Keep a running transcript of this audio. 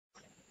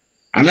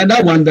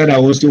Another one that I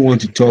also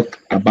want to talk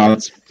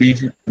about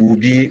will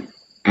be,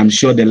 I'm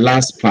sure, the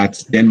last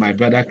part. Then my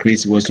brother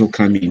Chris will also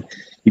come in.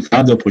 If I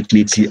have the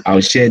opportunity, I'll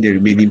share the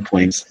remaining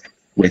points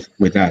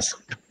with us.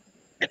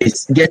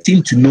 It's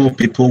getting to know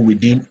people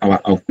within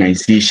our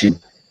organization.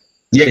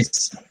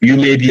 Yes, you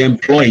may be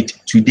employed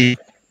today,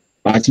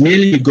 but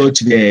mainly you go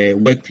to the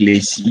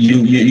workplace,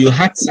 you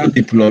had some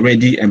people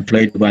already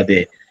employed over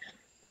there.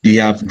 They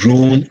have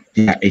grown,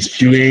 they are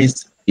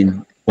experienced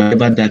in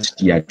whatever that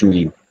they are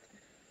doing.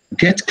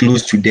 Get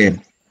close to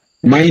them.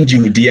 Mind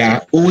you, they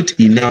are old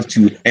enough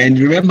to, and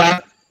remember,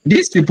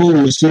 these people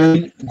will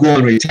soon go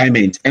on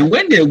retirement. And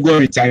when they go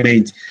on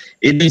retirement,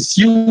 it is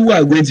you who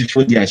are going to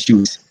fill their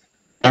shoes.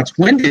 But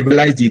when they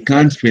realize they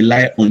can't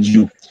rely on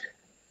you,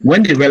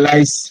 when they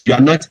realize you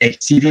are not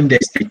exceeding the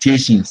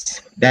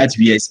expectations that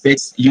we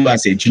expect you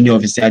as a junior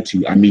officer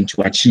to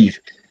achieve,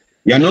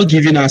 you are not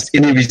giving us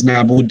any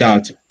reasonable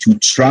doubt to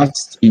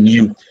trust in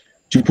you,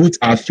 to put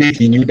our faith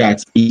in you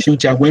that in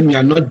future, when we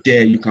are not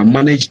there, you can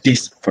manage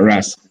this for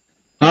us.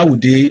 How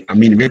would they,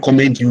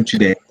 recommend you to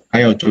the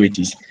higher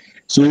authorities?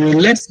 So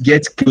let's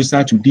get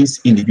closer to these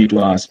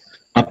individuals.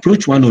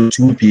 Approach one or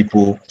two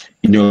people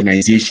in the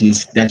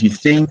organizations that you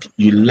think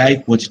you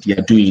like what they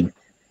are doing.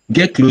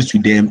 Get close to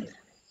them.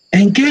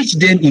 Engage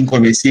them in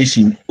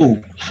conversation.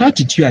 Oh, how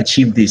did you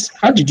achieve this?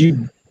 How did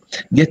you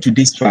get to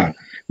this far?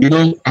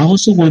 I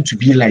also want to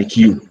be like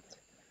you.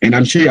 And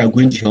I'm sure you are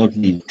going to help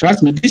me.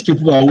 Trust me, these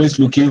people are always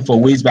looking for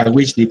ways by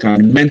which they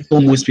can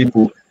mentor most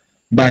people.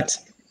 But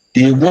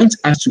they want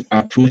us to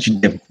approach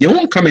them. They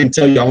won't come and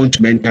tell you, I want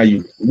to mentor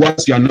you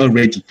once you are not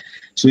ready.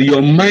 So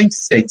your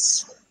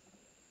mindsets,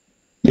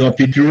 your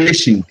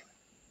preparation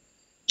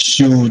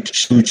should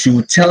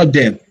tell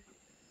them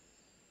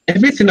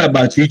everything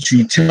about you.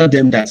 To tell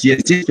them that,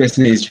 yes, this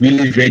person is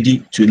really ready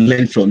to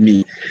learn from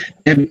me.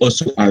 Let me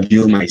also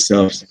avail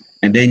myself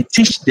and then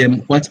teach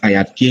them what I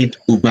have gained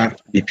over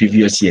the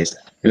previous years.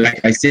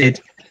 Like I said,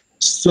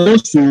 so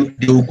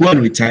they will go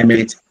on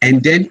retirement,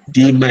 and then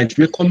they might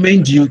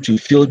recommend you to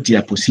fill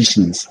their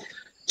positions.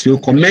 So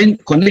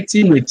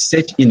connecting with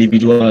such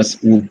individuals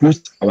will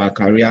boost our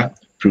career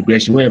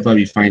progression wherever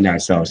we find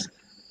ourselves.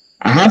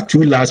 I have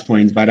two last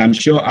points, but I'm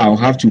sure I'll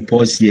have to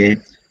pause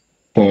here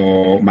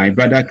for my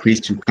brother Chris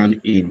to come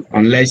in,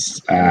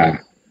 unless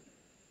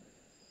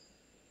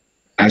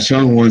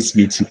Ashon wants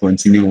me to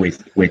continue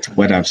with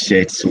what I've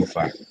shared so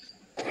far.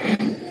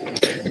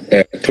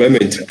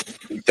 Clement,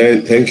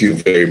 thank you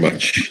very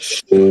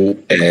much. So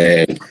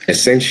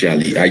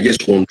essentially, I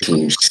just want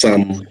to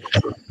sum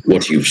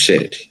what you've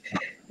said,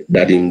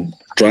 that in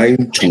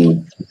trying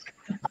to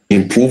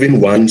improving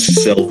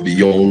oneself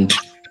beyond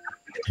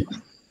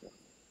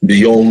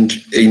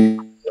any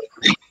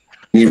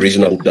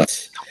reasonable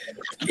doubt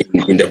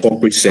in the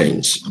corporate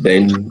sense,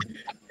 then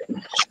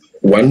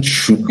one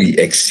should be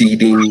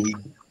exceeding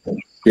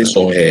his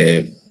or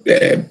her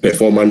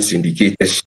performance indicators